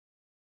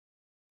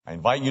I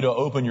invite you to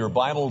open your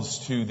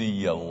Bibles to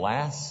the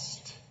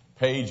last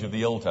page of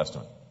the Old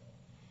Testament.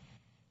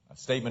 A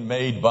statement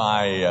made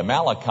by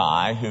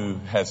Malachi, who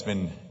has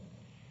been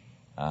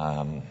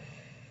somewhat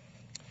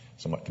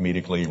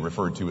comedically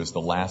referred to as the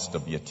last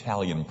of the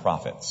Italian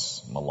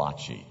prophets,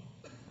 Malachi.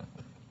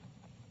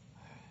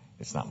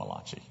 It's not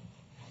Malachi.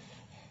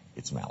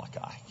 It's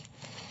Malachi.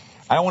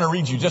 I want to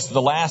read you just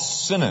the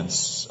last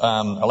sentence,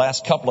 the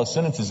last couple of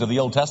sentences of the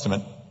Old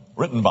Testament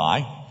written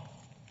by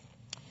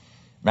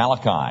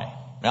Malachi.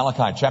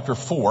 Malachi chapter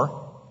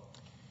 4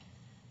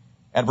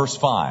 at verse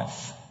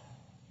 5.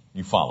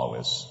 You follow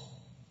as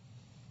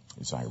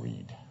I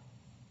read.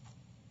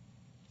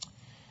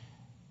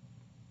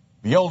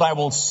 Behold, I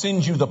will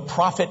send you the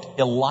prophet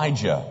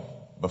Elijah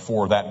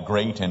before that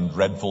great and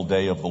dreadful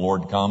day of the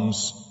Lord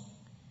comes.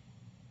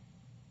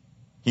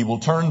 He will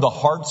turn the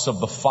hearts of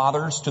the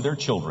fathers to their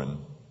children,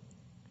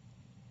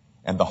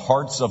 and the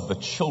hearts of the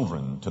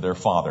children to their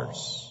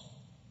fathers,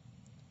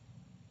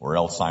 or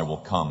else I will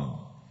come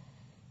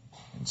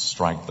and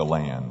strike the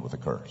land with a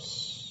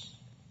curse.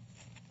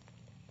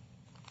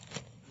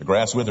 The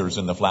grass withers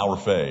and the flower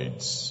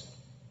fades,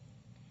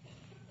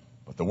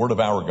 but the word of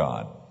our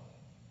God,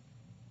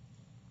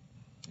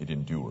 it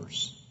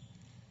endures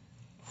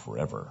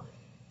forever.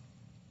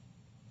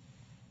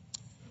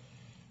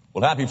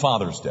 Well, happy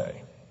Father's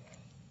Day.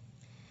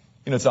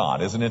 You know, it's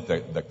odd, isn't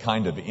it? The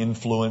kind of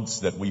influence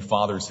that we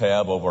fathers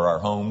have over our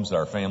homes,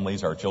 our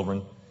families, our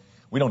children.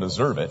 We don't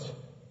deserve it,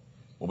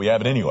 but we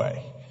have it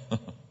anyway.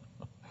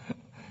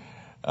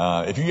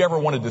 If you ever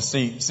wanted to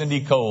see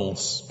Cindy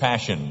Cole's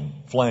passion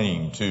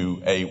flame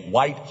to a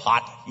white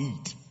hot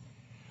heat,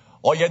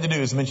 all you had to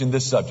do is mention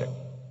this subject.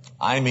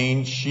 I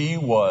mean, she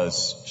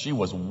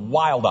was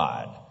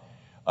wild-eyed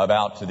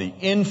about the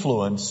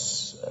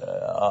influence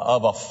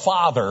of a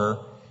father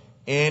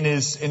in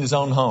his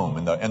own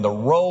home and the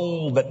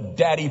role that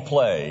daddy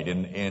played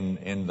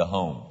in the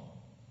home.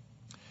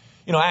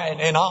 You know,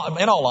 in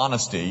all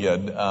honesty,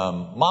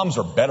 moms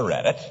are better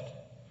at it.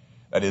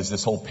 That is,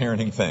 this whole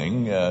parenting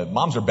thing.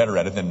 Moms are better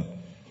at it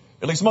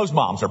at least most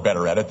moms are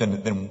better at it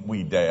than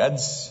we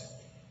dads.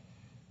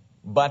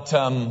 But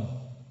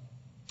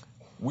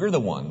we're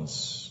the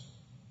ones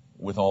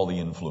with all the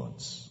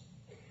influence.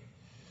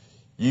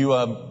 You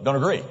don't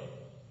agree?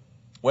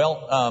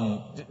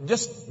 Well,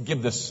 just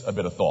give this a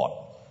bit of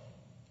thought.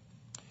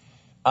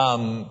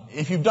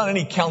 If you've done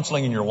any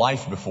counseling in your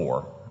life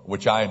before,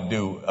 which I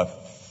do a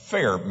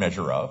fair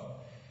measure of,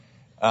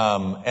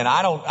 and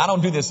I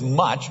don't do this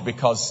much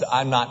because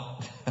I'm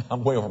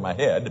way over my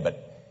head,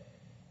 but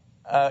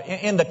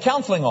in the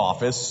counseling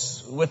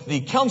office with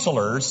the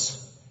counselors,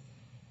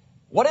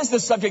 what is the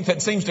subject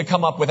that seems to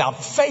come up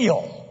without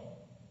fail?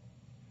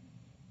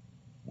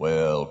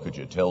 Well, could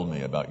you tell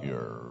me about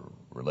your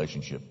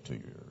relationship to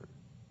your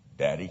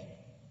daddy?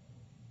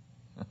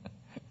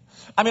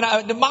 I mean,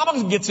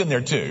 mama gets in there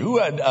too,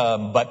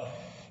 but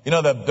you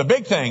know, the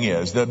big thing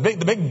is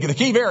the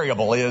key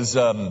variable is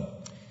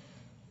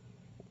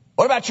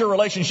what about your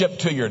relationship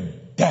to your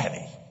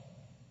daddy?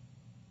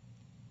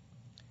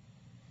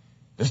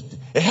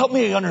 Help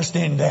me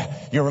understand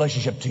your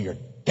relationship to your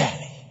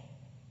daddy.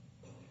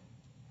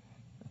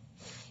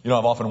 You know,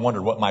 I've often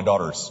wondered what my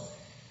daughters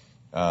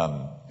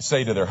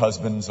say to their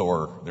husbands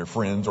or their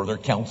friends or their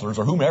counselors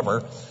or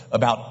whomever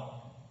about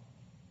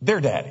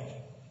their daddy.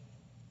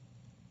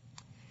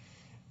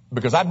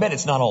 Because I bet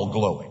it's not all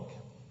glowing.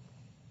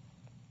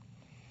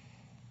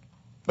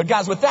 But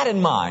guys, with that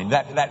in mind,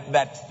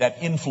 that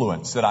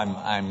influence that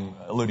I'm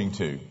alluding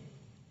to,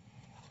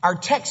 our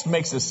text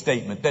makes a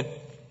statement that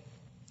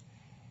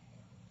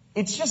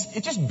it's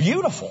just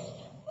beautiful.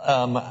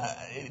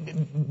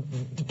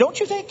 Don't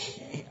you think?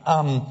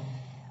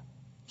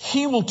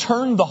 He will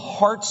turn the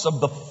hearts of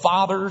the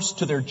fathers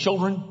to their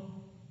children,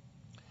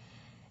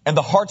 and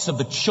the hearts of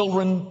the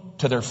children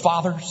to their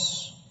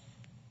fathers.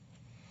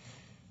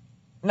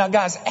 Now,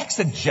 guys,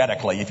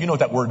 exegetically, if you know what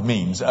that word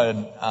means,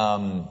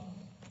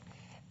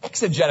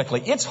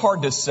 exegetically, it's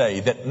hard to say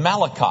that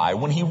Malachi,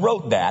 when he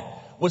wrote that,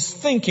 was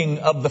thinking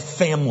of the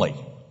family.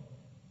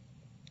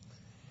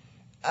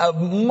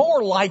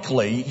 More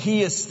likely,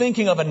 he is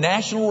thinking of a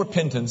national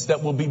repentance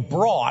that will be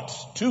brought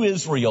to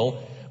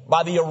Israel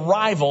by the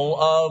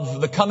arrival of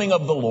the coming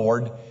of the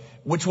Lord,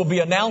 which will be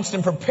announced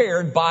and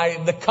prepared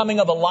by the coming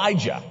of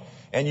Elijah.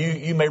 And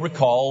you may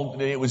recall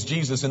it was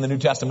Jesus in the New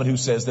Testament who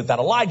says that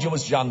Elijah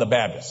was John the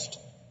Baptist.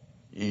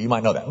 You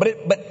might know that.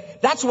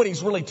 But that's what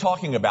he's really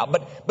talking about.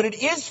 But it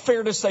is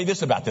fair to say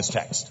this about this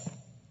text.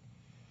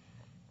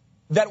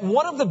 That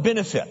one of the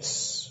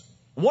benefits,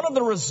 one of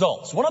the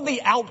results, one of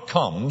the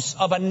outcomes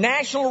of a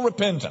national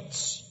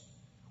repentance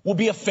will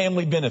be a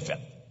family benefit.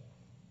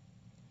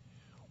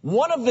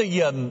 One of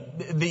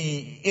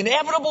the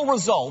inevitable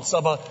results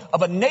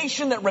of a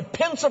nation that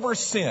repents of her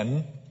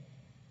sin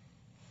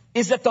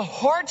is that the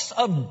hearts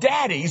of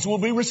daddies will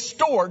be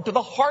restored to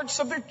the hearts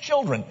of their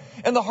children,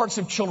 and the hearts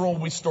of children will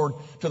be restored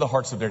to the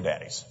hearts of their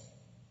daddies.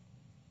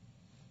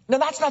 Now,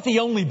 that's not the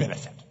only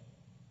benefit.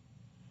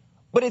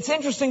 But it's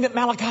interesting that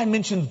Malachi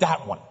mentioned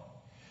that one.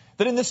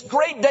 That in this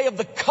great day of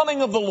the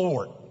coming of the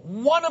Lord,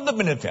 one of the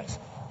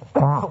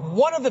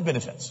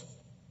benefits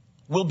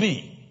will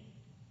be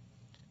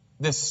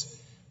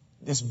this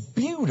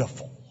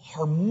beautiful,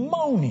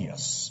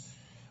 harmonious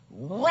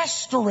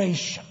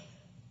restoration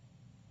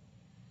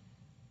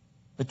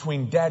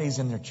between daddies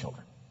and their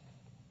children,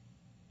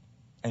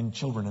 and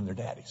children and their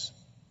daddies.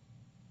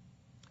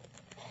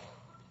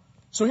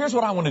 So here's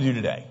what I want to do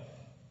today.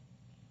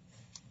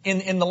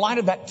 In the light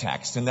of that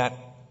text, and that,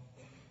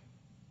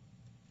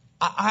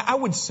 I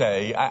would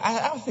say,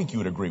 I think you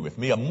would agree with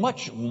me, a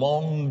much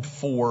longed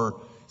for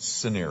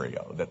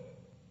scenario that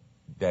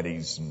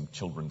daddies and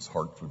children's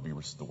hearts would be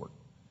restored.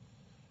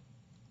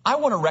 I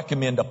want to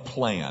recommend a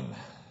plan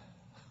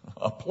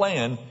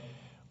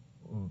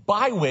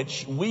by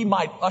which we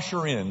might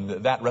usher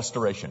in that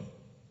restoration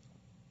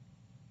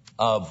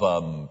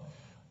of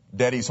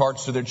daddies'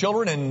 hearts to their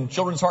children and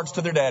children's hearts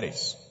to their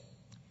daddies.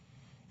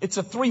 It's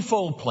a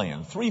threefold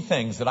plan, three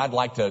things that I'd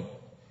like to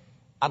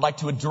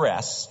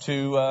address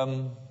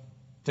to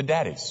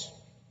daddies,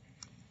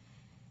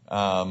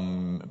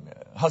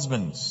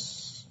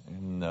 husbands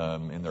in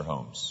their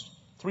homes.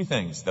 Three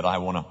things that I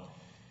want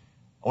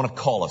to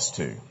call us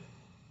to.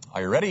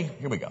 Are you ready?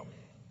 Here we go.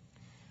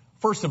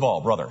 First of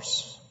all,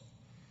 brothers,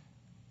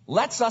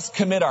 let's us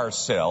commit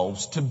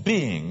ourselves to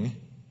being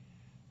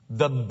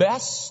the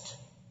best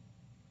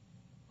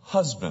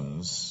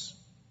husbands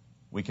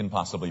we can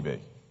possibly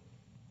be.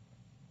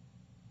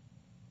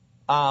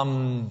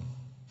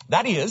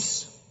 That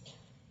is,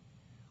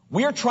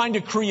 we are trying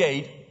to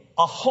create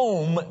a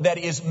home that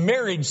is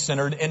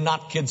marriage-centered and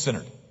not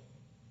kid-centered.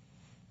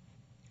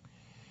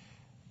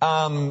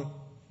 Let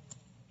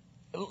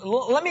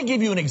me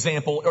give you an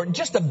example, or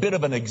just a bit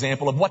of an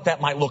example of what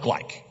that might look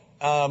like.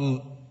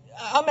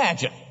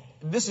 Imagine,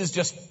 this is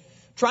just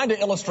trying to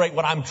illustrate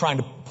what I'm trying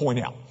to point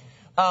out.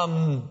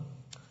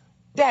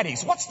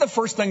 Daddies, what's the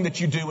first thing that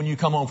you do when you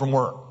come home from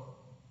work?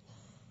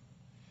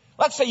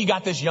 Let's say you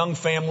got this young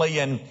family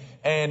and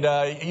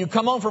you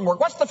come home from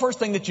work. What's the first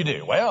thing that you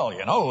do? Well,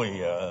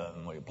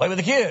 we play with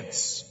the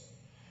kids.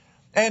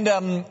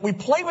 And we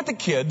play with the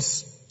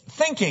kids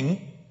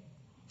thinking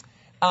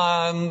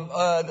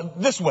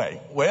this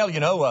way. Well,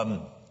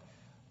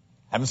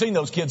 haven't seen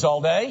those kids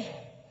all day.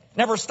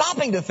 Never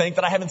stopping to think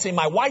that I haven't seen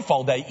my wife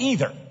all day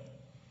either.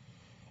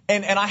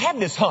 And I had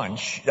this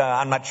hunch,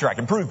 I'm not sure I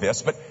can prove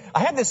this, but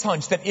I had this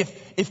hunch that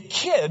if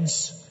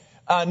kids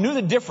knew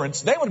the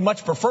difference, they would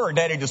much prefer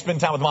daddy to spend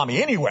time with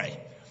mommy anyway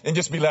and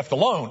just be left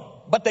alone.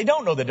 But they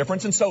don't know the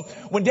difference. And so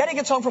when daddy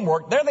gets home from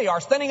work, there they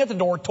are standing at the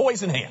door,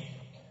 toys in hand.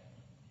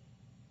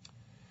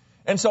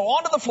 And so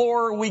onto the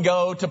floor we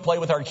go to play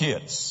with our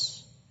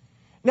kids.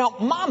 Now,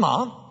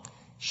 mama,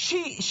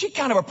 she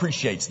kind of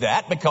appreciates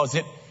that because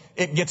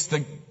it gets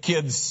the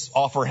kids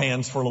off her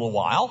hands for a little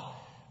while.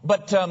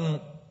 But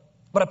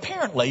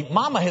apparently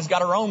mama has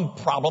got her own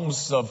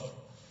problems of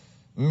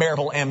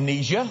marital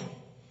amnesia,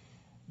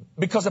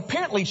 because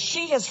apparently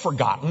she has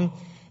forgotten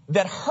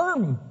that her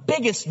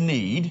biggest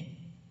need,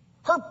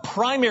 her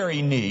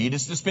primary need,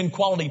 is to spend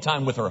quality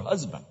time with her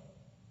husband.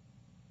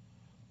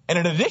 And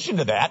in addition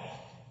to that,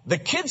 the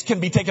kids can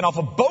be taken off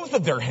of both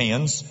of their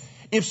hands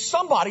if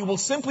somebody will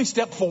simply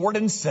step forward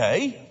and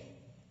say,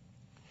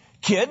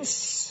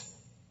 kids,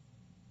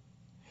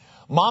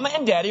 mama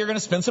and daddy are going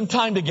to spend some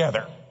time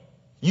together.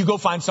 You go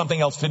find something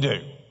else to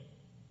do.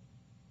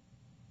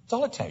 That's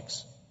all it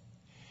takes.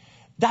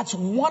 That's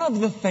one of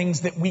the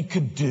things that we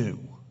could do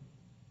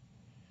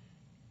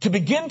to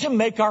begin to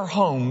make our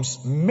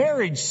homes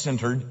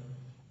marriage-centered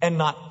and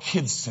not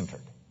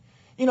kids-centered.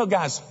 You know,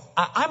 guys,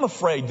 I'm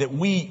afraid that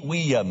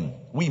we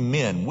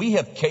men, we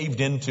have caved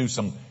into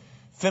some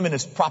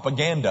feminist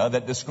propaganda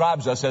that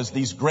describes us as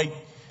these great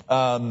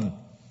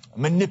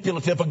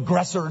manipulative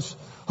aggressors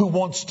who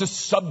wants to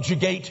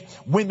subjugate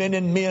women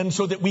and men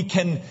so that we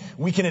can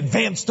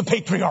advance the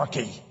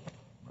patriarchy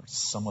or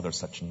some other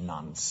such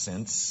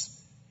nonsense.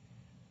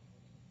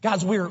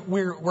 Guys,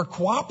 we're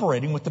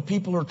cooperating with the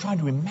people who are trying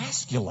to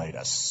emasculate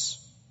us.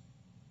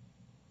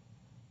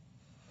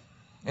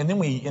 And then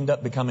we end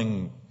up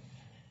becoming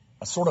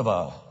a sort of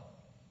a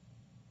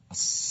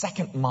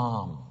second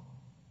mom.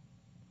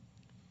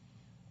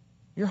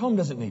 Your home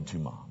doesn't need two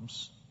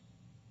moms.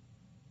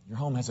 Your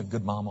home has a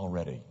good mom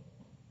already.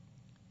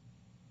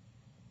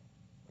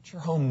 What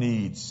your home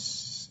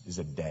needs is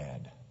a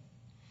dad.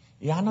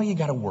 Yeah, I know you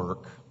got to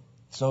work,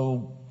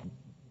 so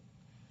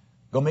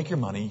go make your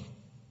money.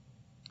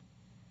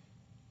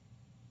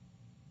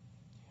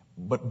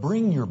 But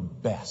bring your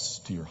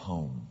best to your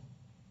home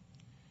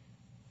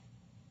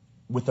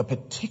with a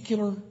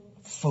particular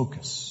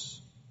focus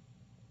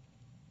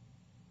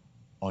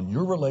on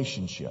your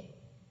relationship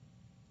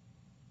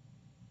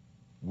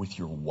with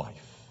your wife.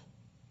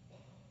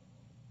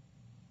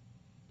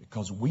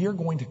 Because we are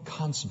going to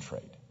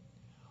concentrate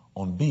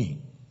on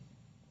being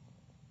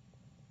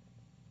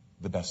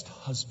the best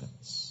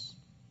husbands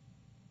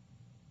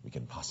we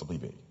can possibly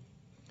be.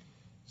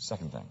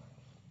 Second thing.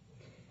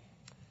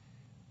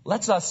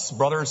 Let's us,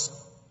 brothers,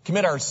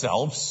 commit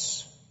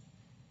ourselves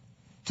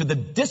to the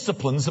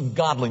disciplines of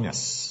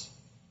godliness.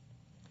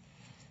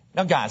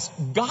 Now guys,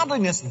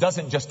 godliness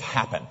doesn't just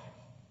happen.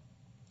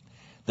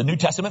 The New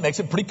Testament makes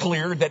it pretty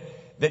clear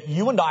that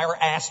you and I are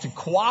asked to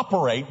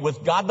cooperate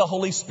with God the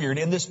Holy Spirit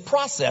in this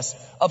process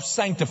of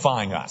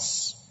sanctifying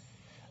us.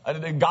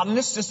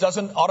 Godliness just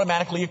doesn't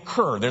automatically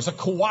occur. There's a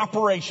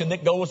cooperation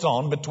that goes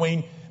on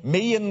between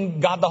me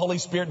and God the Holy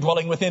Spirit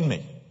dwelling within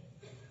me.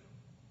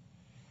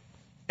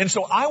 And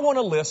so I want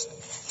to list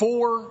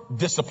 4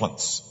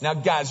 disciplines. Now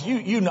guys,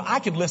 you know, I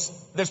could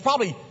list, there's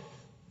probably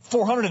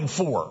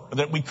 404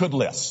 that we could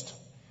list.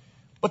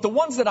 But the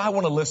ones that I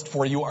want to list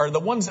for you are the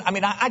ones,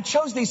 I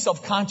chose these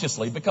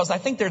self-consciously because I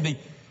think they're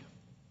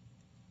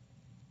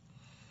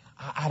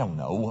I don't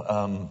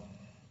know,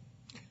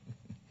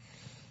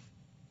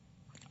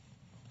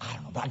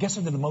 I guess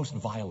they're the most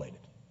violated.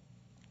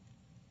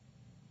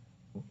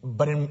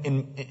 But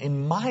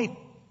in my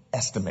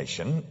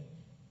estimation,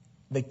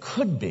 they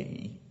could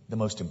be the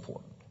most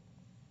important.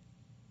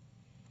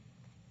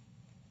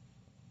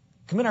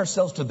 Commit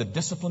ourselves to the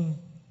discipline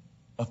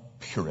of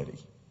purity.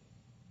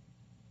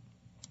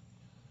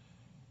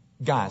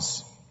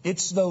 Guys,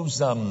 it's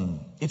those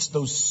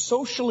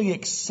socially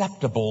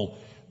acceptable,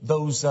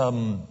 those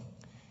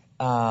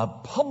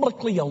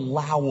publicly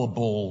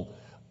allowable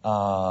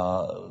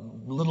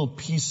little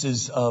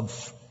pieces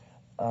of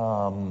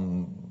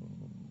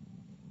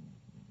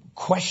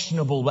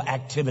questionable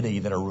activity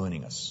that are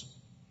ruining us.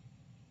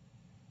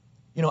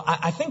 You know,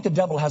 I think the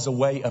devil has a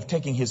way of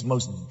taking his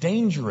most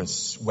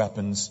dangerous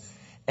weapons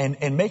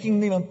and making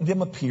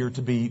them appear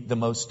to be the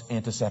most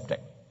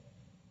antiseptic.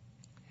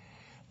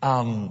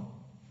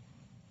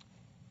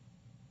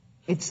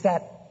 It's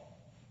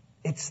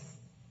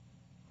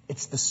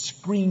the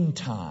screen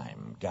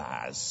time,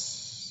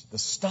 guys. The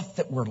stuff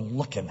that we're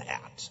looking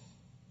at.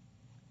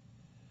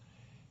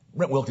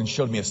 Brent Wilkins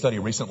showed me a study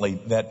recently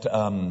that,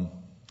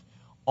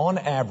 on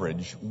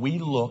average, we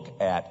look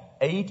at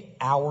 8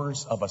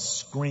 hours of a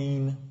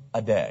screen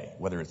a day,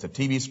 whether it's a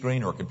TV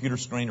screen or a computer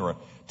screen or a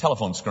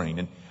telephone screen.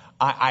 And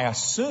I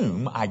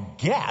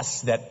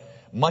guess that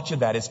much of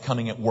that is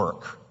coming at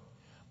work.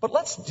 But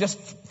let's just,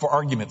 for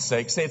argument's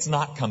sake, say it's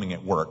not coming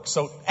at work.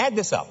 So add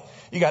this up.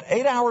 You got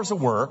 8 hours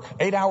of work,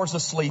 8 hours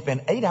of sleep,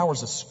 and 8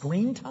 hours of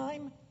screen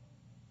time?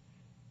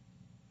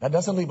 That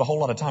doesn't leave a whole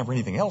lot of time for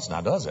anything else now,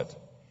 does it?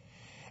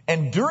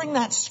 And during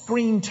that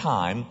screen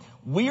time,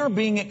 we are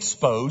being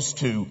exposed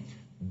to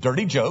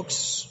dirty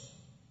jokes,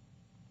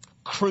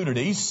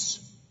 crudities,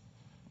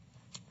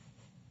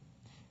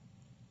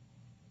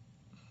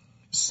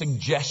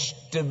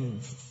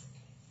 suggestive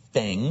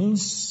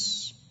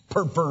things,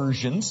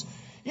 perversions.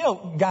 You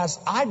know, guys,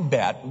 I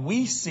bet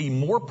we see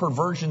more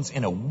perversions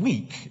in a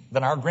week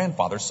than our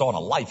grandfathers saw in a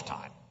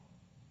lifetime.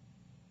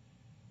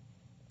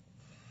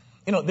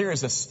 You know, there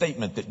is a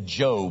statement that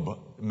Job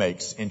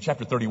makes in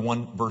chapter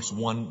 31, verse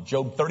 1,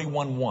 Job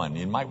 31:1.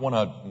 You might want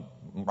to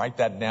write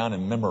that down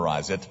and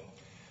memorize it,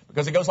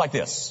 because it goes like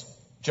this.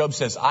 Job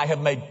says, I have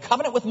made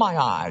covenant with my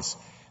eyes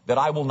that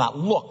I will not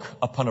look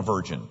upon a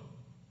virgin.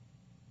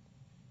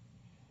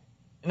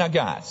 Now,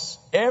 guys,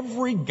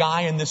 every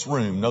guy in this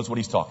room knows what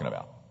he's talking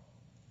about.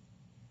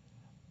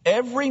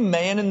 Every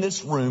man in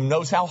this room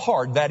knows how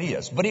hard that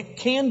is, but it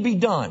can be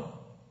done.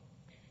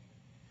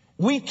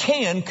 We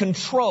can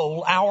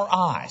control our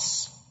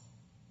eyes.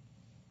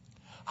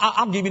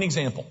 I'll give you an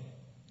example.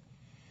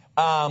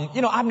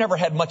 You know, I've never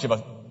had much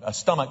of a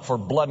stomach for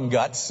blood and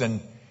guts,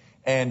 and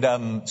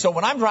so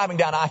when I'm driving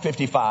down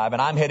I-55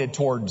 and I'm headed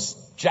towards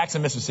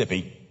Jackson,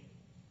 Mississippi,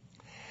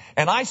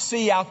 and I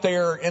see out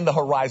there in the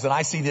horizon,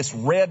 I see this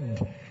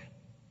red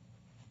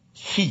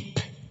heap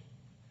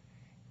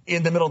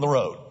in the middle of the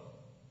road.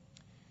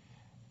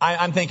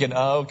 I'm thinking,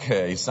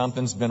 okay,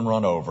 something's been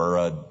run over,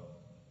 a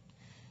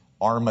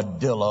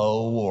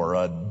armadillo or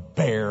a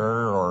bear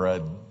or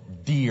a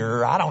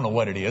deer. I don't know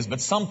what it is,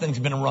 but something's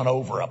been run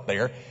over up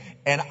there,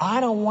 and I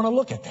don't want to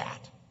look at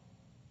that.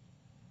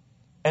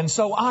 And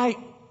so I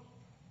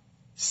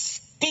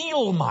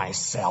steel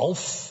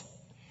myself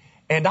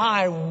and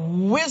I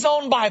whiz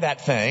on by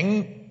that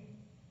thing,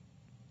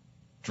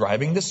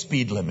 driving the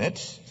speed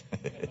limit,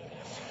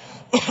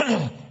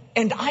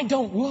 and I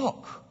don't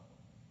look.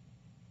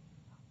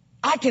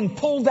 I can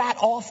pull that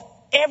off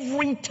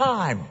every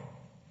time.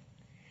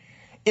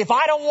 If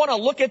I don't want to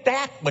look at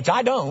that, which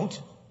I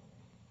don't,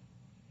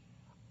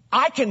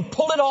 I can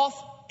pull it off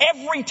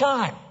every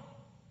time.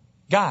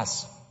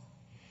 Guys,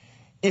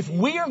 if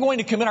we are going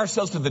to commit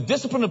ourselves to the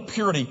discipline of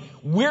purity,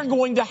 we're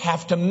going to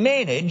have to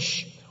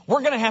manage, we're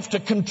going to have to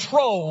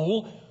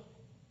control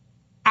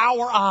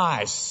our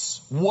eyes,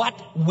 what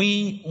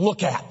we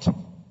look at.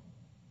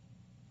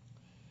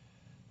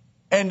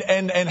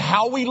 And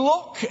how we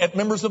look at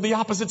members of the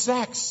opposite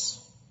sex.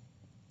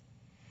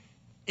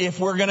 If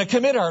we're going to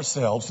commit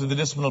ourselves to the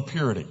discipline of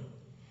purity.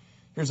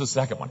 Here's the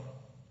second one.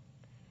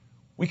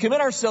 We commit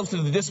ourselves to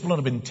the discipline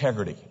of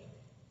integrity.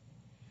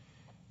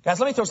 Guys,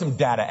 let me throw some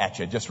data at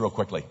you just real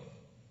quickly.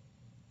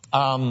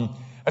 A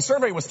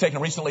survey was taken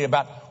recently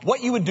about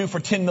what you would do for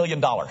 $10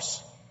 million.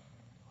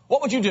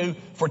 What would you do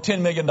for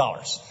 $10 million?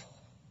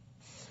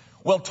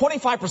 Well,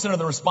 25% of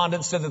the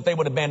respondents said that they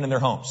would abandon their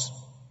homes,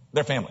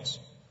 their families.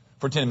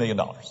 for $10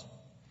 million.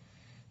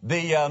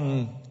 The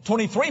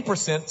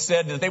 23%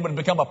 said that they would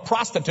become a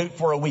prostitute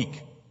for a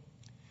week.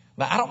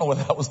 Now, I don't know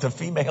whether that was the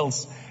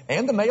females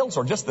and the males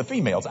or just the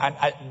females.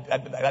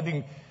 I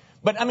didn't.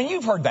 But I mean,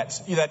 you've heard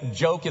that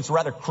joke. It's a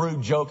rather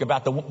crude joke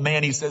about the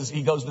man.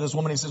 He goes to this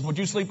woman. He says, "Would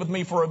you sleep with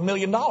me for $1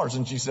 million?"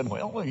 And she said,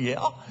 "Well,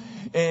 yeah."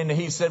 And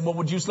he said, "Well,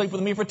 would you sleep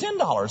with me for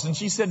 $10?" And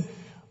she said,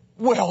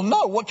 "Well,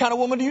 no. What kind of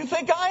woman do you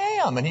think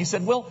I am?" And he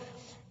said, "Well,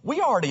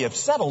 we already have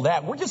settled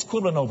that. We're just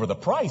quibbling over the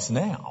price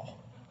now."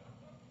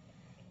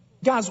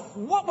 Guys,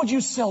 what would you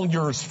sell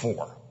yours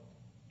for?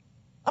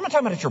 I'm not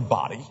talking about your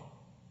body.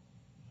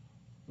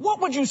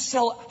 What would you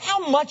sell?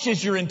 How much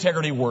is your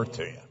integrity worth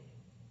to you?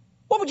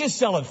 What would you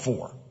sell it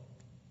for?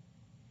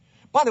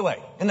 By the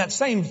way, in that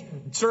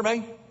same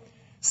survey,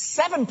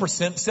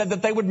 7% said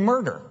that they would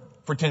murder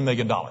for $10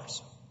 million.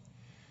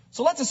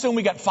 So let's assume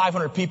we got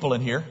 500 people in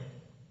here.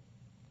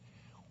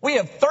 We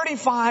have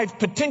 35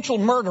 potential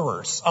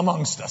murderers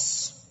amongst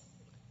us.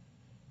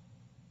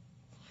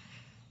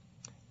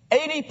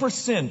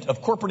 80%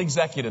 of corporate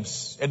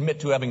executives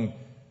admit to having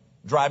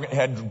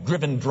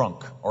driven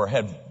drunk.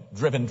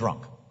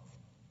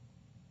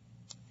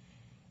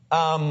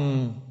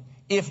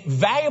 If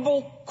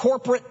valuable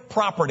corporate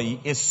property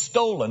is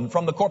stolen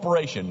from the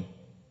corporation,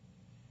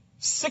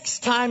 6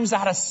 times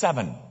out of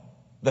 7,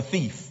 the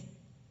thief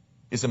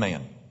is a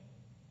man.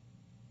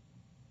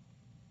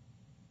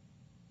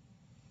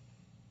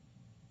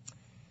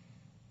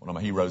 One of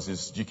my heroes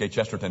is G.K.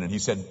 Chesterton, and he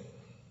said,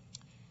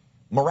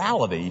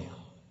 "Morality,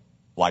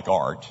 like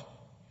art,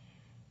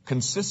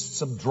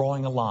 consists of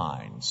drawing a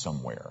line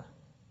somewhere."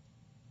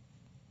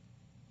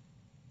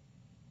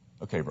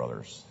 Okay,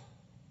 brothers.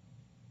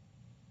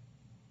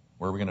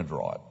 Where are we going to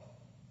draw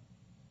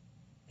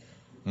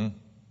it?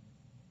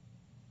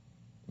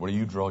 Where do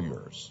you draw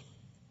yours?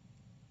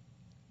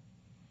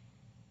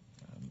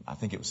 I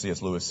think it was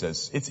C.S. Lewis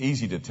says, it's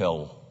easy to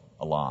tell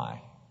a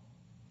lie.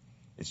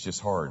 It's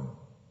just hard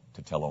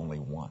to tell only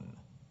one.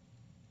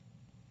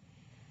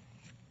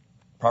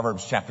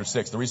 Proverbs chapter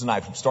 6. The reason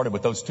I've started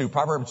with those two,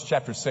 Proverbs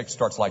chapter 6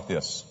 starts like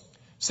this.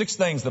 6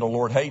 things that the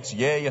Lord hates,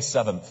 yea, a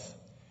 7th.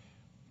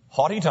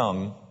 Haughty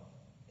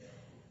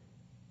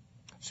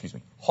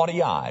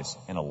eyes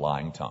and a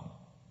lying tongue.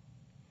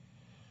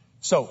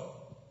 So,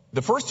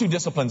 the first 2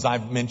 disciplines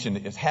I've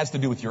mentioned, it has to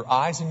do with your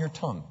eyes and your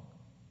tongue.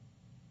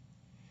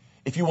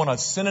 If you want a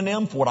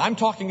synonym for what I'm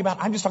talking about,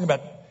 I'm just talking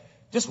about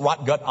just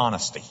rot gut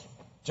honesty.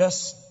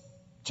 Just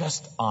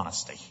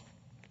honesty.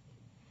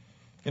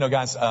 You know,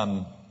 guys,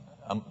 a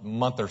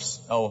month or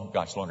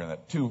longer than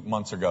that, 2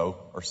 months ago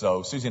or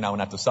so, Susie and I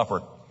went out to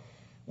supper.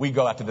 We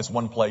go out to this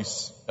one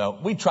place.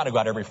 We try to go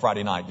out every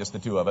Friday night, just the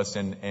 2 of us,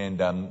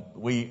 and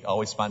we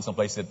always find some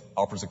place that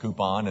offers a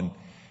coupon,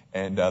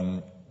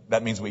 and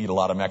that means we eat a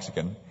lot of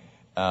Mexican.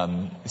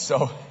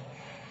 So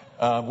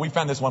we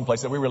found this one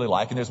place that we really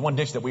like, and there's one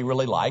dish that we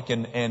really like,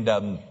 and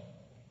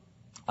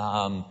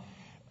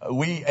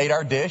we ate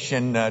our dish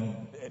and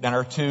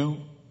our 2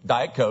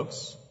 Diet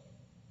Cokes.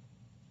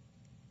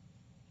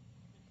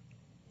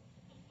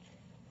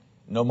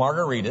 No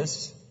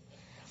margaritas.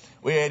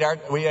 We ate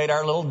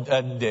our little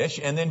dish,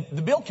 and then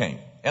the bill came.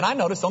 And I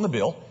noticed on the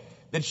bill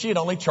that she had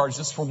only charged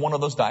us for one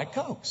of those Diet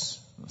Cokes.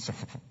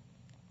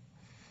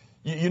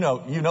 you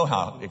know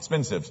how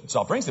expensive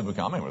soft drinks have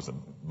become. It was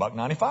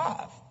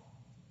 $1.95.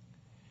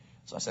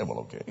 So I said,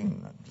 well, okay.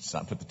 And I just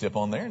put the tip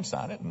on there and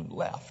signed it and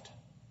left.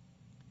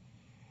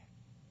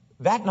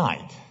 That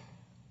night,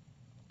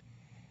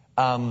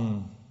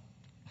 God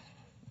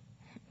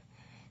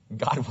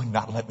would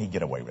not let me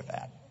get away with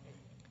that.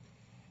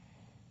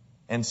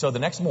 And so the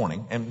next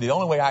morning, and the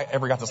only way I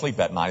ever got to sleep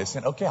that night is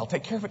saying, okay, I'll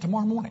take care of it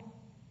tomorrow morning.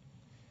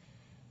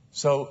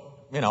 So,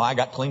 I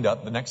got cleaned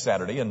up the next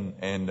Saturday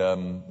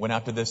and went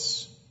out to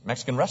this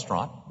Mexican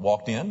restaurant,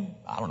 walked in.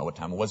 I don't know what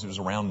time it was. It was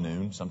around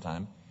noon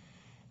sometime.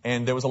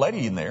 And there was a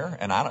lady in there,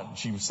 and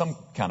she was some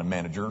kind of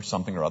manager or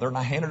something or other, and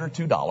I handed her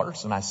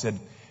 $2, and I said,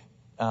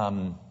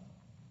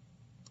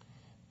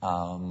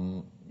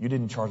 you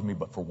didn't charge me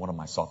but for one of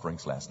my soft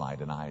drinks last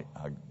night, and I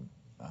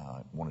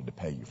wanted to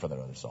pay you for that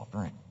other soft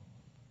drink.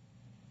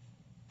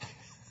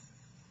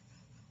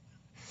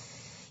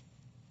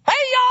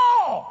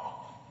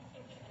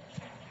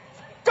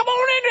 Come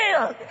on in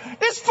here.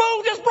 This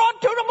fool just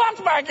brought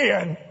 $2 back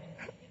in.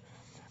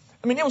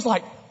 I mean, it was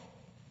like,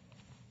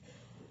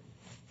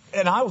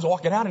 and I was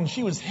walking out and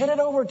she was headed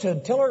over to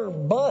tell her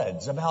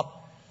buds about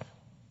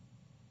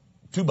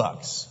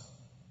 $2.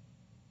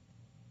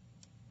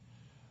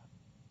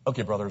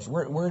 Okay, brothers,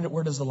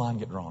 where does the line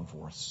get drawn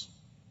for us?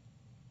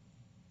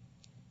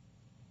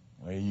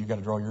 Well, you got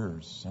to draw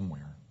yours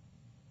somewhere.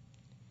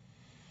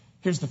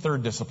 Here's the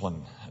third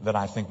discipline that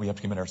I think we have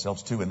to commit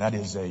ourselves to, and that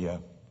is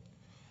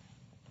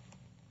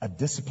a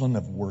discipline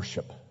of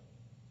worship.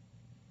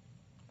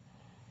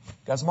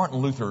 Guys, Martin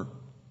Luther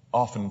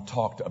often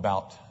talked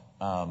about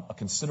a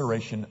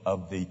consideration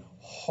of the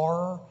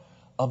horror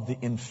of the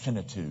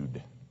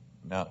infinitude.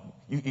 Now,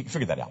 you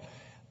figure that out.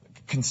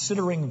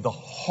 Considering the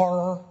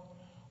horror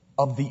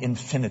of the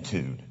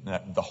infinitude,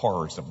 the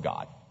horrors of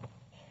God.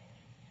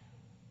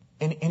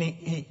 And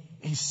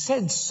he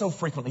said so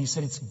frequently, he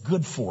said it's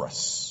good for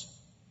us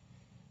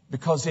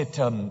because it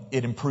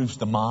improves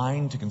the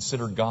mind to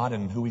consider God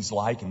and who He's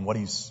like and what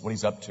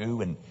He's up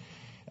to. And,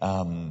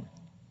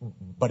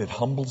 but it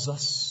humbles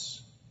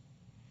us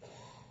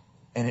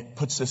and it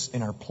puts us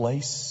in our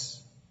place.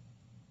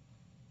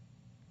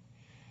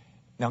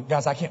 Now,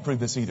 guys, I can't prove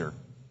this either,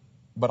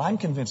 but I'm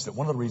convinced that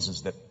one of the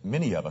reasons that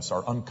many of us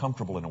are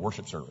uncomfortable in a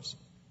worship service,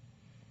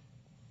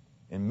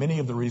 and many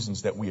of the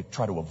reasons that we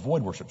try to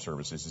avoid worship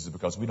services, is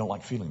because we don't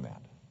like feeling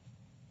that.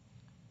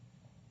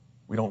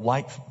 We don't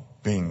like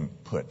being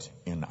put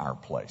in our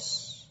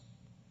place.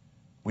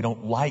 We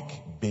don't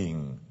like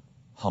being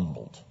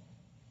humbled.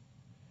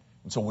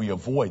 And so we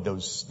avoid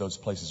those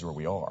places where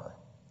we are.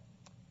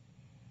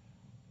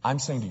 I'm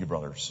saying to you,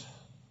 brothers,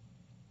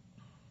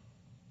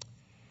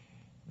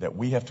 that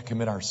we have to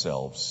commit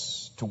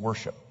ourselves to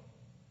worship.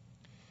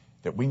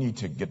 That we need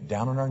to get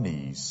down on our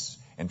knees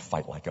and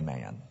fight like a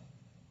man.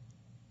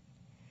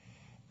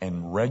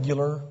 And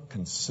regular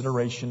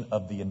consideration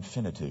of the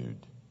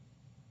infinitude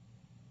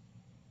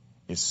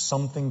is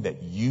something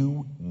that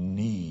you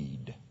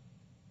need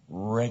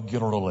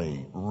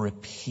regularly,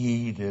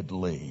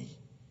 repeatedly.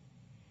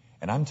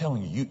 And I'm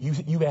telling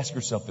you ask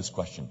yourself this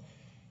question.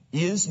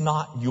 Is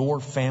not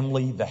your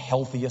family the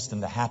healthiest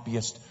and the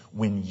happiest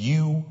when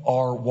you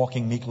are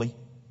walking meekly?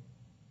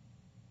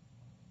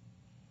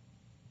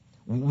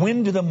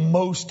 When do the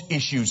most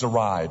issues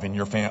arise in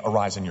your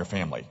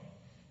family?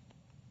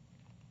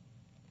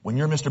 When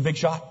you're Mr. Big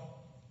Shot?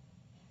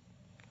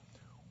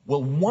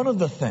 Well, one of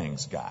the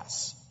things,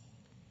 guys,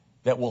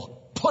 that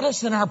will put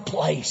us in our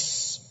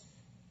place,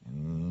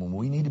 and when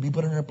we need to be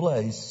put in our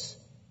place,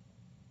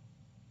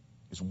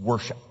 is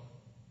worship.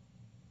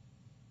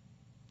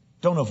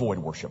 Don't avoid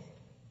worship.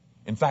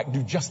 In fact,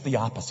 do just the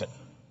opposite.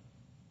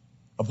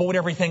 Avoid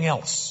everything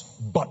else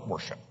but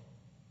worship.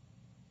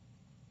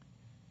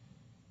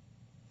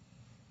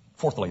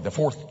 Fourthly, the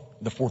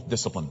fourth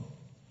discipline.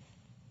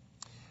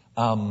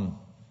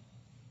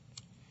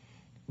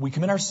 We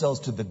commit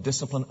ourselves to the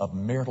discipline of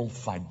marital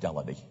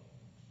fidelity.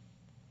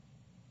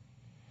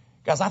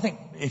 Guys, I think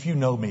if you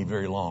know me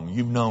very long,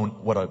 you've known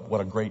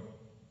what a great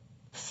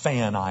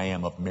fan I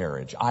am of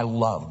marriage. I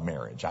love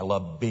marriage. I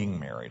love being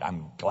married.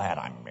 I'm glad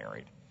I'm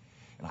married.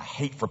 And I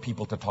hate for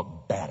people to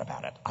talk bad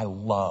about it. I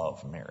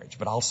love marriage.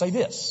 But I'll say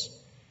this.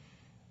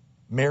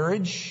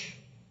 Marriage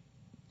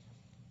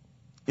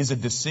is a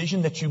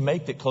decision that you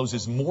make that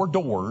closes more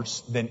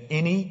doors than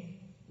any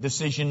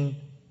decision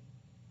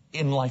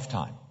in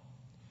lifetime.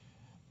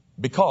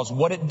 Because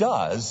what it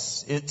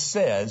does, it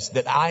says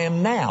that I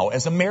am now,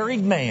 as a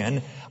married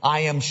man,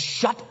 I am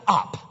shut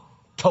up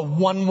to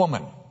one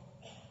woman.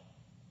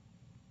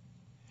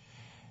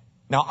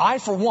 Now, I,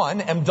 for one,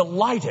 am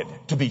delighted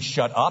to be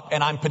shut up,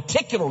 and I'm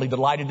particularly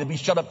delighted to be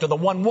shut up to the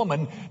one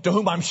woman to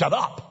whom I'm shut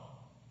up.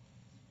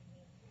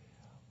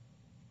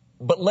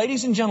 But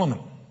ladies and gentlemen,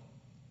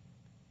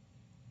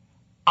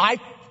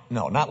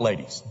 no, not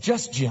ladies,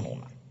 just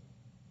gentlemen.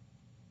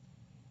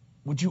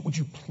 Would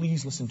you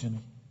please listen to me?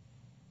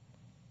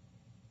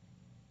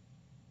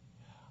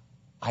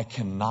 I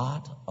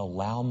cannot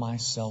allow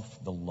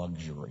myself the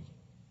luxury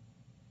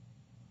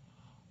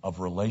of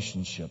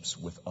relationships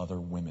with other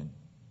women.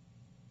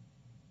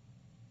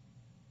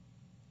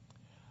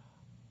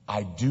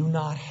 I do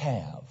not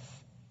have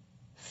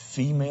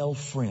female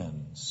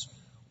friends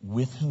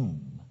with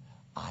whom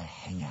I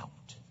hang out.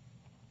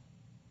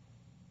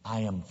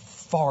 I am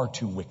far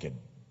too wicked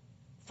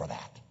for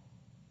that.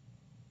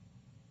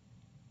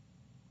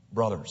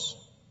 Brothers,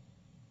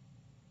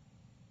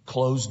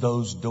 close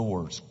those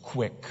doors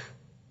quick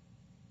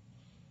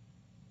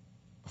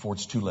before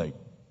it's too late.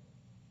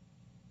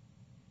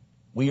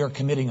 We are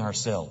committing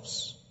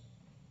ourselves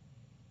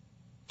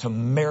to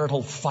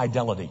marital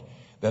fidelity,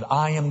 that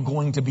I am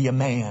going to be a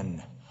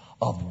man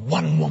of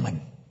one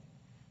woman.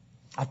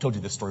 I've told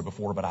you this story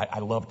before, but I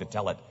love to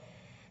tell it.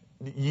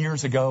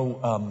 Years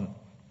ago,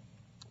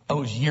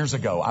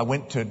 I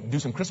went to do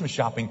some Christmas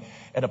shopping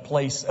at a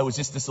place. It was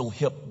just this little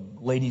hip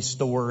ladies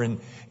store, and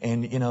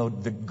you know,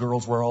 the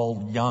girls were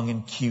all young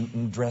and cute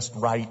and dressed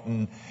right,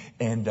 and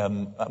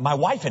my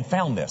wife had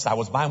found this. I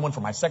was buying one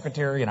for my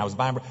secretary, and I was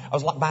buying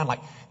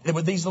like, there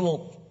were these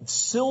little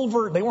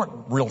silver, they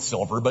weren't real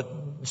silver, but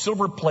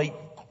silver plate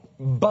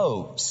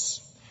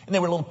bows. And they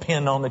were a little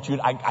pin on that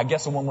I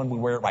guess the one would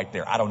wear it right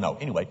there. I don't know.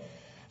 Anyway,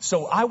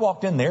 so I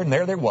walked in there, and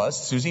there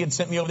was. Susie had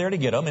sent me over there to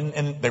get them,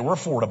 and they were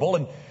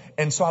affordable.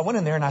 And so I went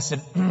in there and I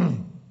said,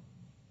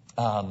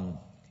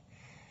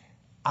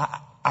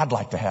 I'd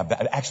like to have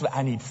that. Actually,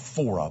 I need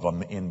 4 of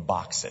them in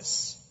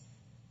boxes.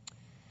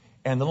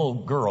 And the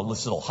little girl,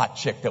 this little hot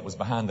chick that was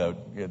behind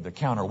the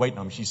counter waiting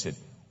on me, she said,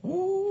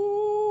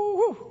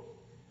 "Woo,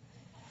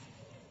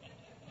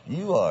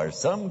 you are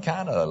some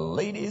kind of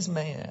ladies'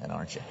 man,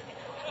 aren't you?"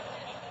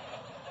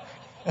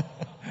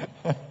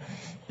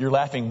 You're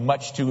laughing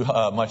much too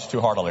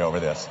heartily over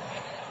this.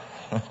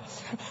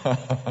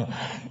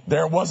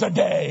 There was a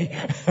day.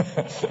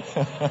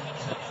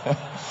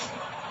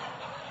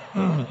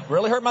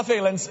 Really hurt my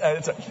feelings.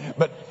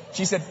 But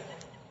she said,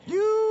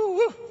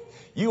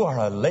 You are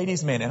a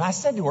ladies' man. And I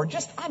said to her,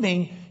 just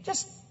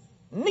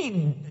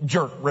neat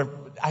jerk.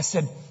 I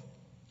said,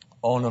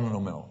 oh,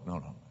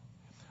 no.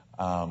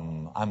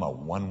 I'm a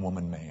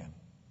one-woman man.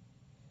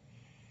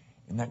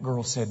 And that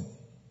girl said,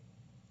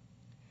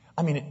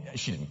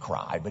 she didn't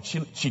cry, but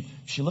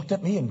she looked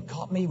at me and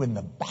caught me in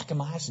the back of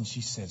my eyes, and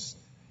she says,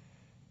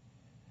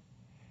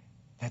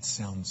 that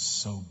sounds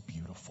so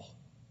beautiful.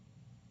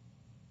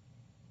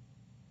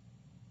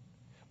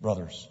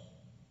 Brothers,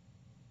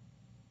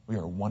 we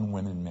are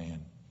one-woman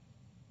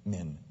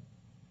men.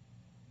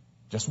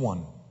 Just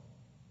one.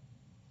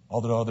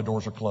 All the other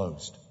doors are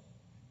closed.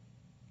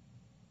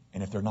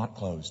 And if they're not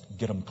closed,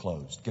 get them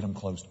closed. Get them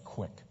closed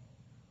quick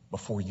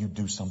before you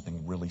do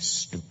something really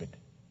stupid.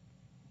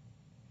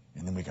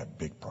 And then we got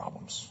big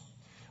problems.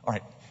 All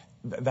right,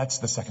 that's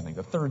the second thing.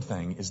 The third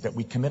thing is that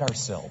we commit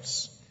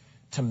ourselves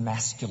to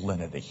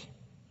masculinity.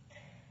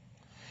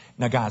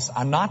 Now, guys,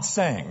 I'm not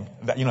saying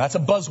that, that's a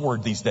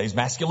buzzword these days,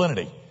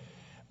 masculinity.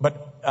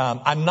 But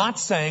I'm not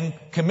saying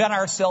commit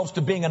ourselves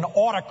to being an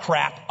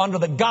autocrat under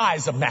the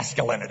guise of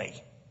masculinity.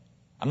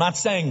 I'm not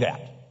saying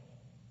that.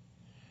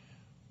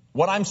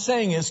 What I'm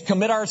saying is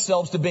commit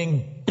ourselves to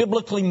being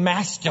biblically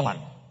masculine.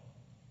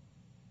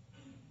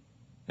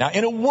 Now,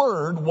 in a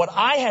word, what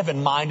I have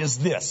in mind is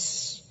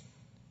this: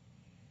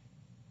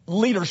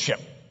 leadership.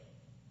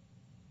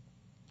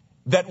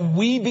 That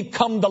we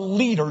become the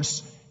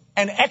leaders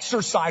and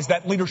exercise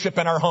that leadership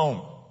in our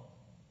home.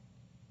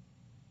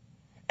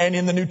 And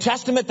in the New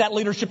Testament, that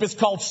leadership is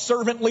called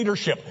servant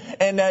leadership.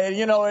 And,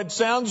 it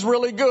sounds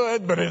really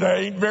good, but it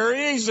ain't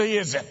very easy,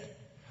 is it?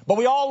 But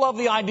we all love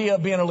the idea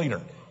of being a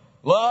leader.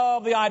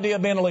 Love the idea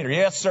of being a leader.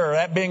 Yes, sir,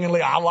 that being a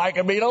leader. I like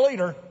being a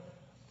leader.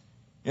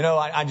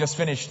 I just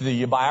finished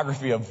the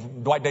biography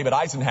of Dwight David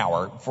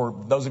Eisenhower. For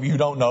those of you who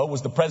don't know,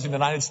 was the President of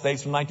the United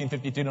States from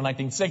 1952 to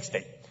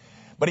 1960.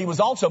 But he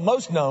was also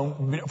most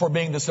known for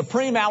being the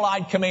supreme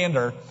Allied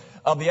commander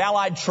of the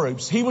Allied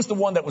troops. He was the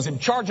one that was in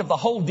charge of the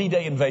whole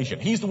D-Day invasion.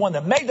 He's the one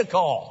that made the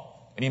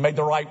call, and he made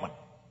the right one.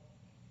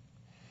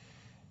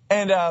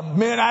 And,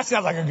 man, that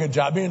sounds like a good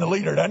job being the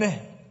leader, doesn't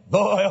it?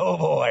 Boy, oh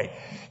boy.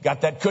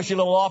 Got that cushy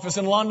little office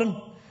in London.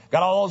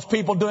 Got all those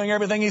people doing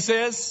everything he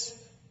says.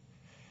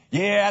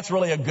 Yeah, that's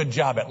really a good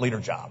job, that leader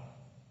job.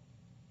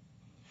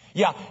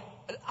 Yeah,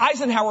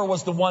 Eisenhower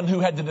was the one who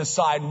had to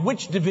decide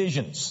which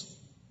divisions,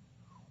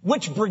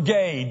 which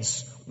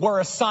brigades were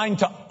assigned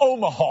to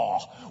Omaha,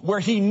 where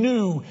he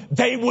knew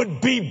they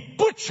would be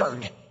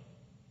butchered.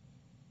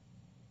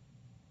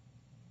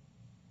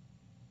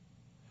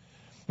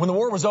 When the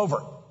war was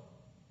over,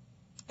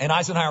 and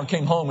Eisenhower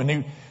came home,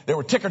 and there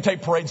were ticker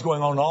tape parades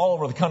going on all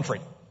over the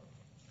country.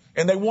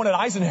 And they wanted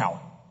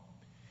Eisenhower.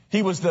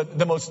 He was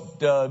the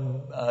most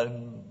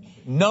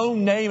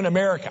known name in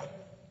America. And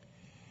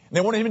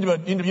they wanted him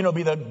to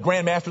be the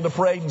Grand Master of the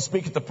parade and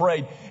speak at the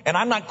parade. And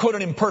I'm not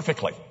quoting him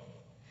perfectly.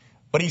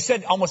 But he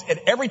said almost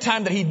at every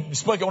time that he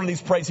spoke at one of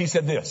these parades, he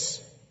said this: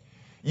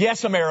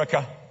 yes,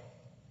 America,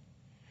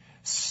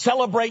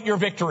 celebrate your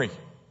victory.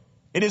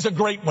 It is a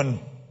great one.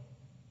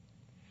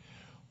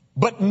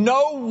 But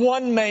no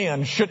one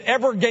man should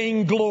ever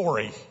gain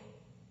glory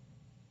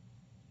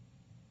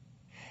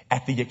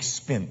at the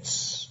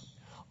expense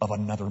of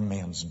another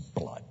man's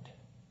blood.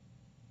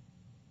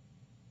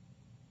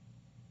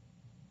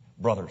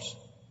 Brothers,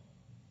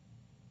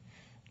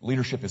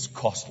 leadership is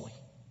costly.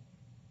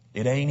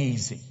 It ain't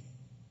easy.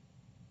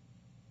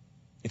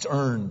 It's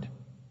earned.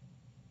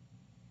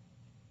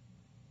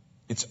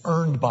 It's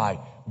earned by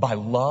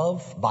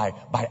love,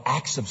 by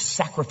acts of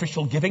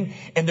sacrificial giving,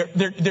 and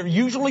they're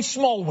usually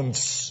small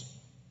ones.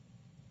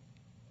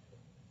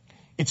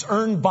 It's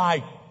earned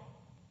by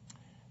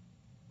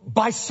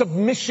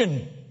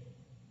submission.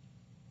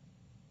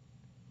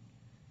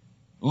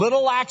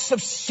 Little acts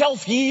of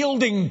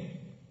self-yielding.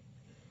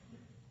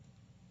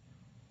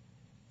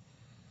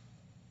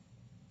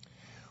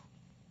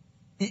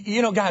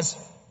 Guys,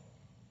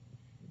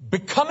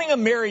 becoming a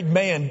married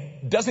man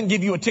doesn't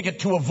give you a ticket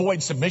to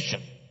avoid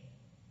submission.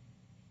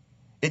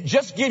 It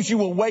just gives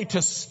you a way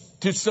to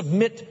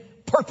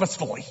submit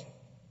purposefully.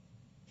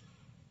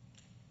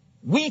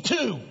 We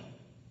too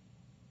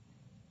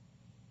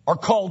are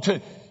called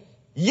to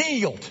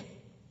yield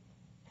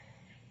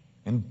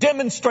and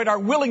demonstrate our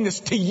willingness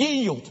to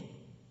yield.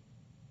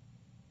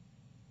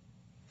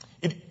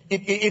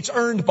 It's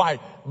earned by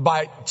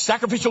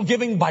sacrificial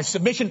giving, by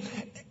submission,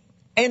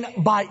 and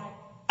by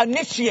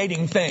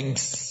initiating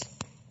things.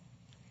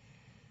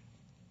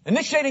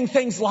 Initiating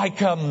things like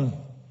the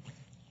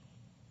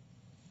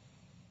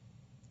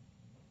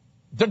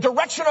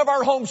direction of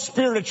our home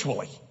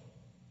spiritually.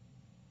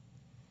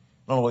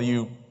 I don't know whether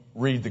you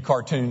read the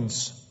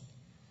cartoons,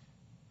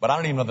 but I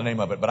don't even know the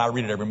name of it, but I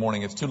read it every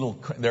morning. It's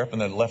they're up in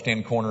the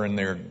left-hand corner, and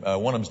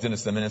one of them's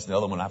Dennis the Menace, and the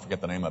other one, I forget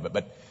the name of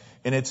it.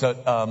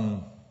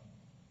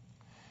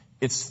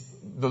 It's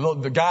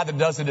the guy that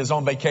does it is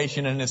on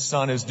vacation, and his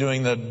son is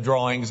doing the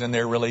drawings, and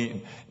they're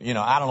really,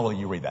 I don't know whether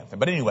you read that thing.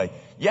 But anyway,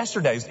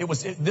 yesterday's,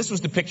 this was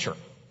the picture.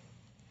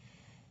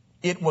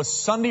 It was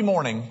Sunday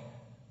morning,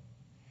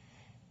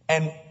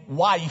 and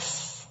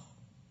wife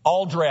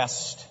all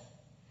dressed,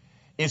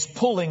 is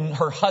pulling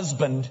her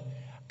husband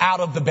out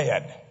of the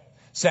bed,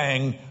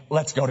 saying,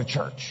 let's go to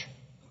church.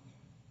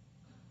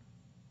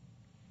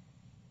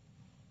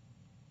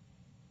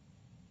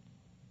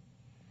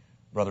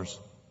 Brothers,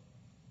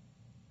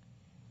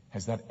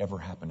 has that ever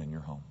happened in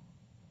your home?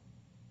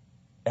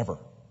 Ever?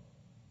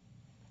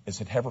 Has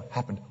it ever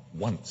happened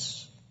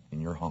once in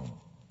your home?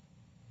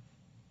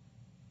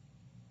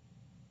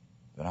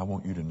 Then I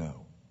want you to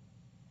know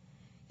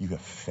you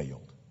have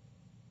failed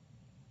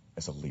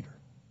as a leader.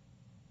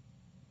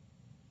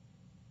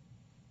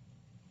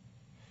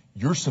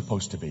 You're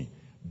supposed to be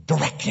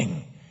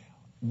directing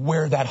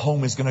where that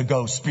home is going to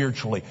go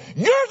spiritually.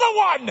 You're the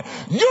one!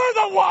 You're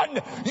the one!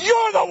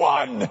 You're the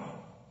one!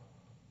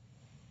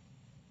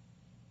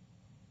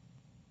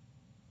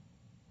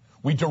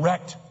 We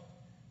direct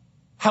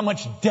how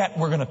much debt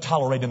we're going to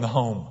tolerate in the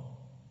home.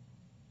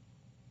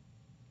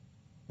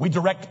 We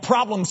direct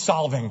problem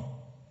solving.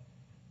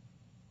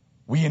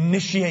 We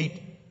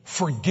initiate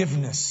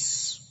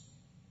forgiveness.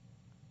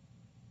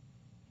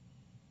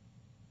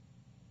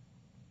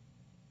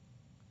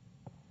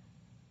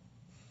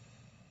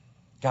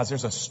 Guys,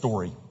 there's a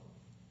story.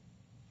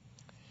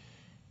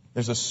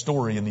 There's a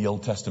story in the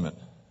Old Testament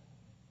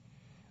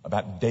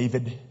about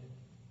David.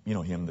 You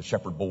know him, the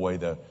shepherd boy,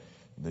 the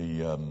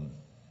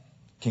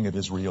king of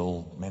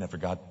Israel, man after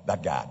God,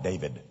 that guy,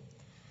 David.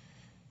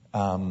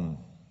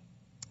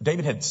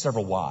 David had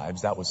several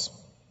wives. That was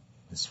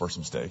his first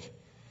mistake.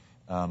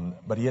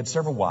 But he had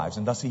several wives,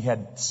 and thus he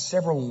had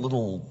several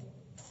little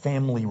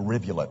family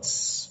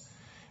rivulets.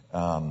 They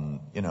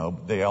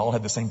all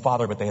had the same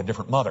father, but they had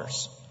different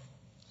mothers.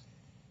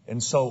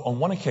 And so on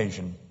one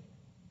occasion,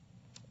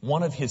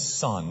 one of his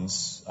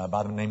sons,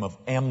 by the name of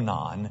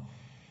Amnon,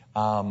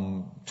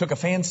 took a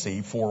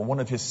fancy for one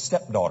of his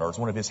stepdaughters,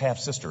 one of his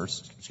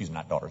half-sisters,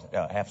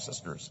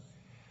 half-sisters,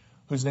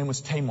 whose name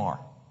was Tamar.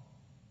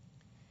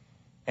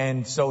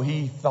 And so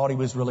he thought he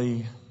was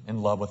really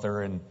in love with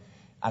her, and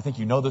I think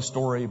you know the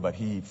story, but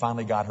he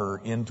finally got her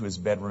into his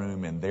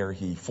bedroom, and there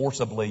he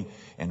forcibly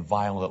and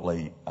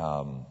violently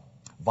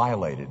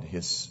violated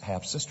his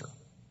half-sister.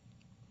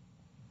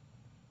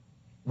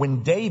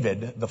 When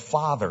David, the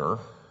father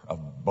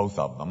of both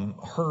of them,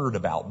 heard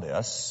about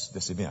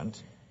this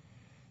event,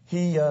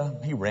 he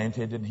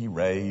ranted and he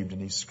raved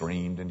and he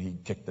screamed and he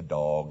kicked the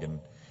dog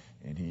and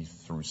he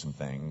threw some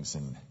things,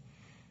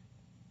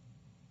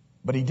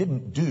 but he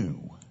didn't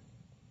do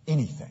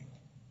anything.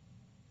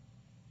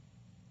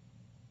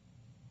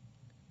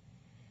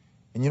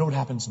 And you know what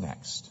happens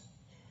next?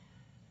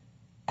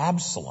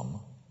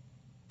 Absalom,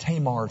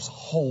 Tamar's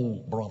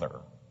whole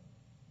brother,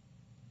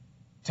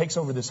 takes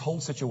over this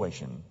whole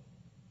situation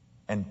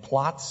and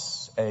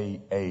plots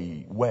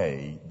a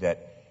way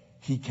that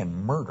he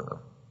can murder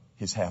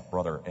his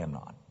half-brother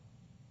Amnon.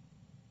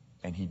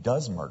 And he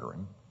does murder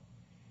him,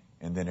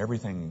 and then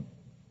everything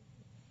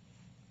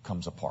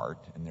comes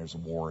apart, and there's a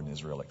war in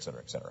Israel, et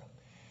cetera, et cetera.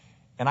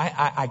 And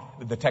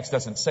the text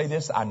doesn't say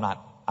this. I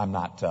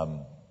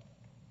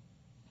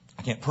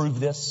can't prove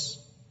this.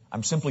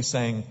 I'm simply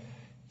saying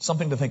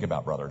something to think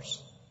about,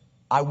 brothers.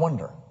 I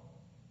wonder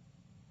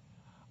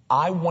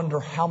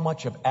how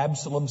much of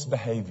Absalom's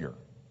behavior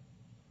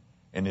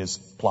and his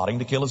plotting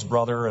to kill his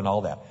brother and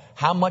all that,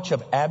 how much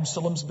of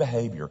Absalom's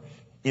behavior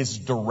is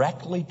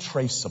directly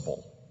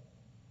traceable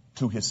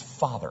to his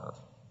father,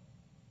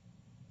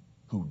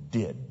 who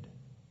did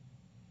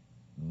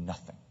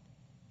nothing.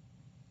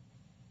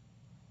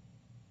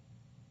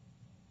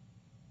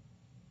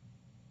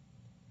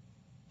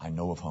 I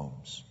know of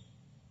homes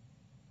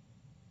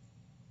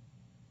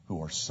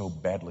who are so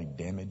badly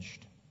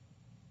damaged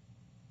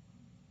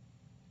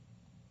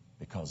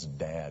because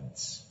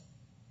dads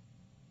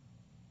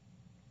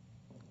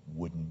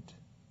wouldn't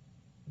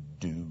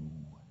do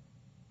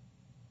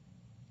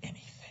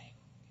anything.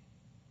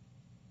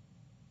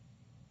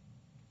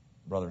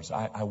 Brothers,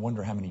 I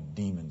wonder how many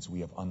demons we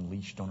have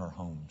unleashed on our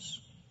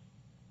homes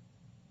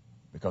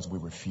because we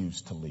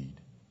refuse to lead.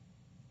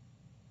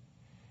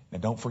 Now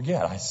don't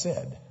forget, I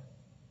said,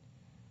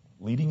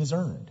 leading is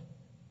earned.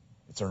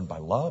 It's earned by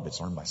love.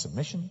 It's earned by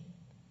submission.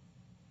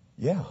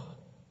 Yeah.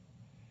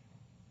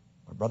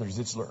 But brothers,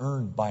 it's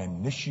earned by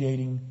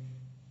initiating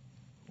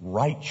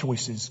right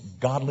choices,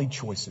 godly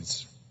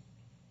choices.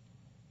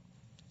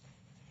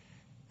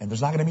 And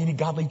there's not going to be any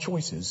godly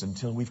choices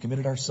until we've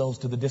committed ourselves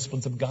to the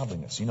disciplines of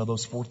godliness. You know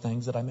those 4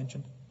 things that I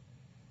mentioned?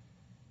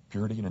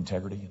 Purity and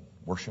integrity and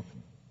worship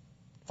and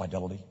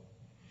fidelity.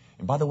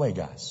 And by the way,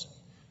 guys,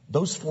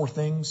 those 4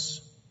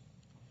 things,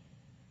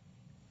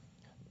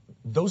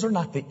 those are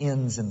not the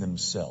ends in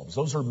themselves.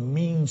 Those are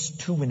means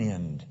to an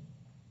end.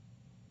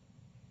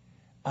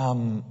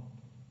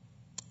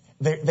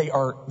 They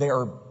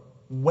are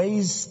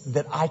ways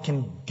that I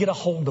can get a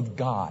hold of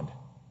God.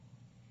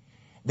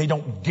 They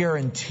don't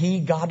guarantee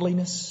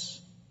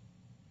godliness.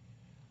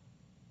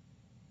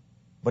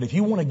 But if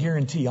you want a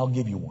guarantee, I'll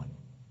give you one.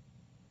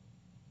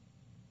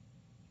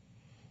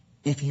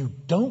 If you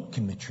don't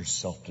commit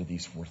yourself to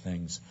these 4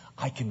 things,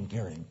 I can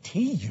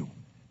guarantee you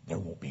there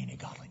won't be any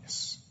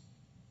godliness.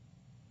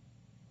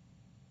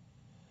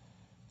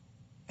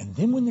 And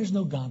then when there's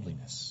no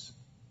godliness,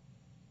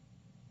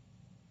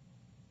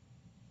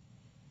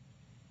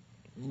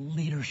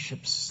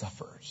 leadership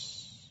suffers.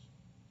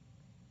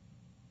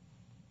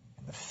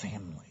 And the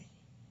family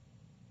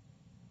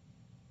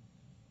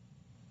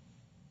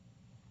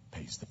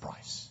pays the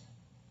price.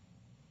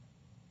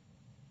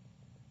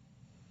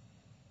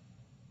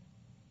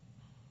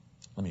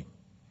 Let me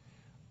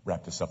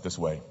wrap this up this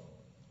way.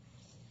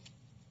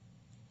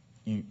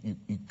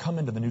 You come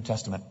into the New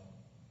Testament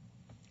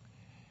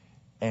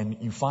and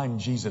you find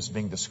Jesus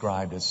being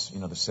described as,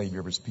 the Savior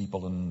of His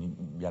people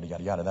and yada,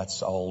 yada, yada.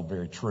 That's all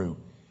very true.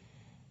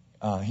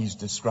 He's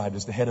described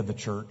as the head of the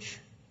church.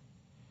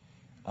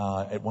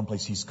 At one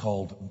place He's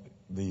called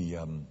the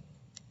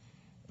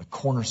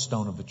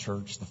cornerstone of the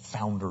church, the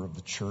founder of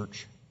the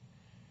church.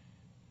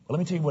 But let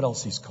me tell you what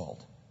else He's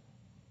called.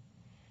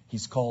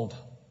 He's called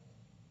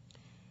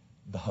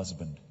the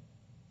husband.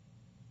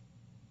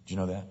 Do you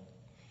know that?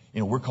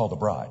 We're called the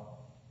bride,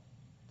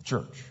 the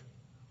church.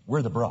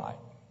 We're the bride.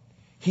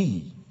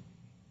 He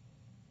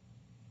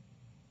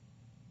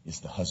is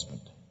the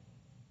husband.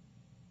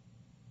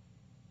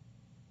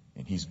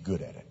 And He's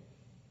good at it.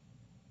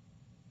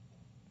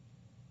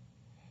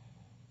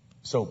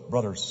 So,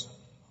 brothers,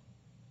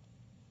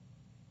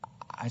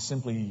 I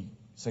simply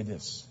say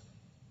this.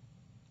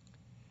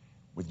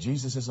 With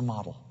Jesus as a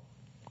model,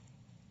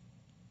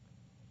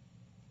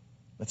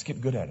 let's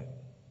get good at it.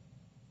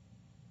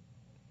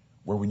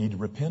 Where we need to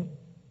repent,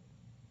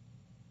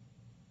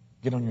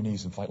 get on your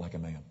knees and fight like a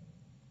man.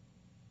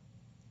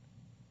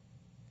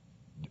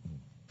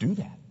 Do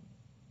that.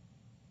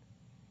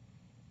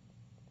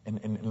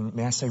 And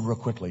may I say real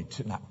quickly,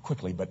 not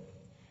quickly, but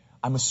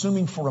I'm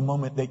assuming for a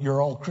moment that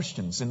you're all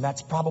Christians, and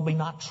that's probably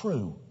not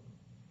true.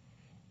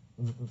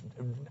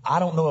 I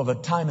don't know of a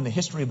time in the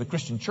history of the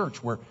Christian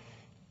church where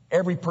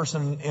every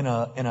person in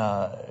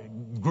a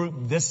group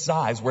this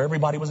size, where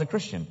everybody was a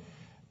Christian.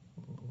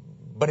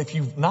 But if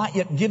you've not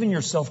yet given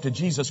yourself to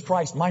Jesus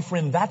Christ, my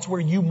friend, that's where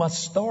you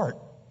must start.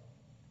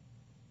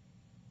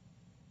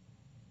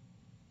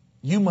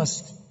 You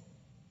must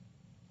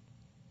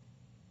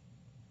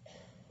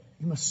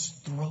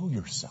throw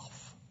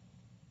yourself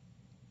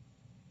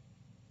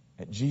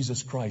at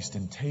Jesus Christ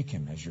and take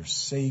Him as your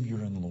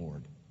Savior and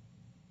Lord.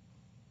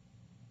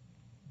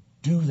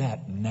 Do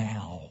that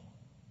now.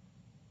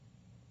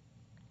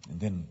 And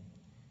then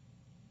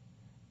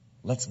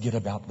let's get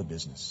about the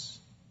business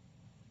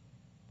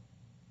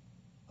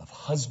of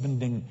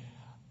husbanding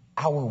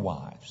our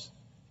wives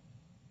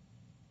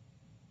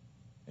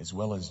as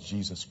well as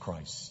Jesus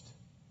Christ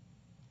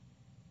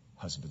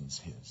husbands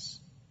His.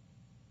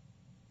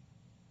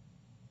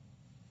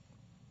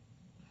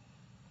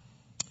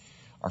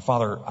 Our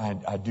Father,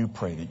 I do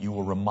pray that You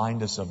will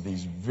remind us of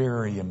these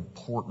very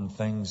important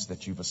things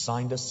that You've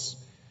assigned us,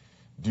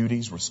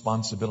 duties,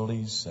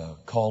 responsibilities,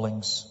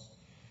 callings.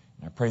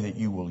 And I pray that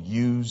You will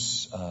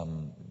use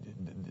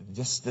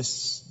just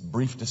this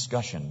brief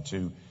discussion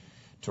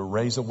to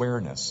raise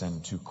awareness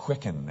and to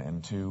quicken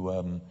and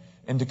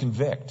to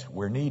convict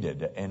where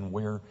needed, and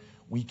where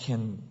we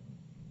can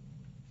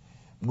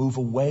move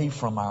away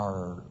from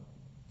our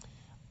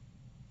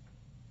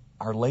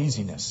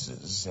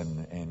lazinesses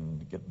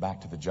and get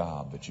back to the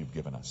job that You've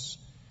given us.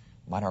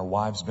 Might our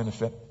wives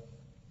benefit?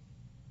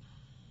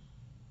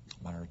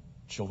 Might our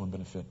children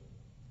benefit?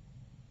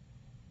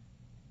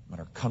 Might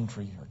our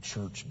country, our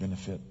church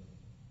benefit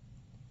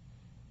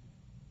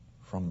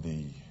from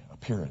the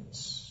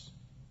appearance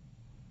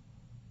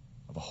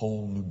of a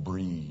whole new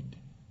breed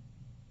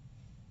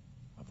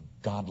of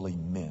godly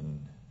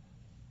men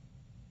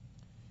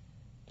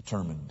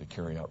determined to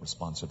carry out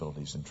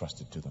responsibilities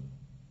entrusted to them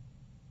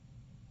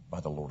by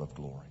the Lord of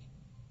glory.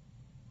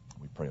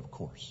 We pray, of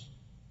course,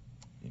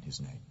 in His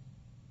name.